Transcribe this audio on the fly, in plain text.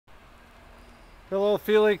Hello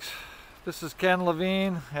Felix, this is Ken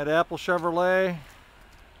Levine at Apple Chevrolet.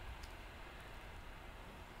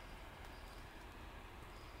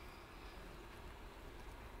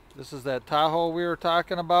 This is that Tahoe we were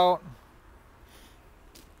talking about.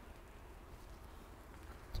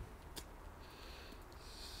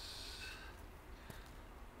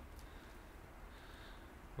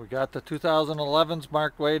 We got the 2011s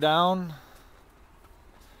marked way down.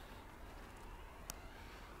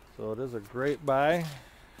 So it is a great buy.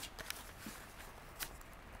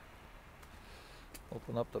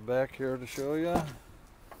 Open up the back here to show you.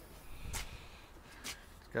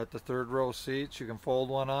 It's got the third row seats. You can fold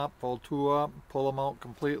one up, fold two up, pull them out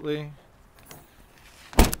completely.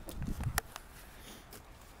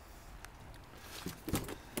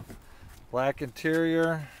 Black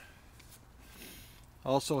interior.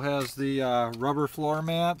 Also has the rubber floor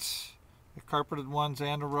mats, the carpeted ones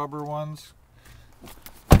and the rubber ones.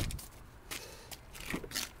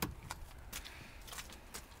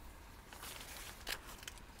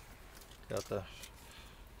 Got the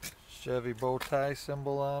Chevy bow tie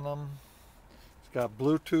symbol on them. It's got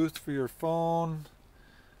Bluetooth for your phone,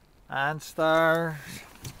 OnStar,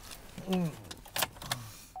 and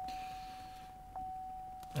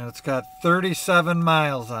it's got 37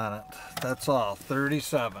 miles on it. That's all,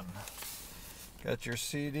 37. Got your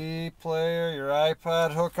CD player, your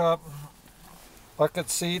iPod hookup, bucket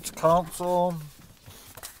seats, console.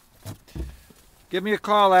 Give me a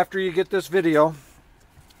call after you get this video.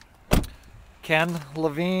 Ken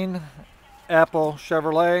Levine, Apple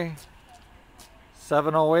Chevrolet,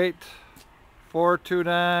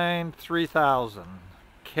 708-429-3000.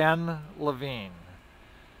 Ken Levine.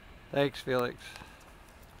 Thanks, Felix.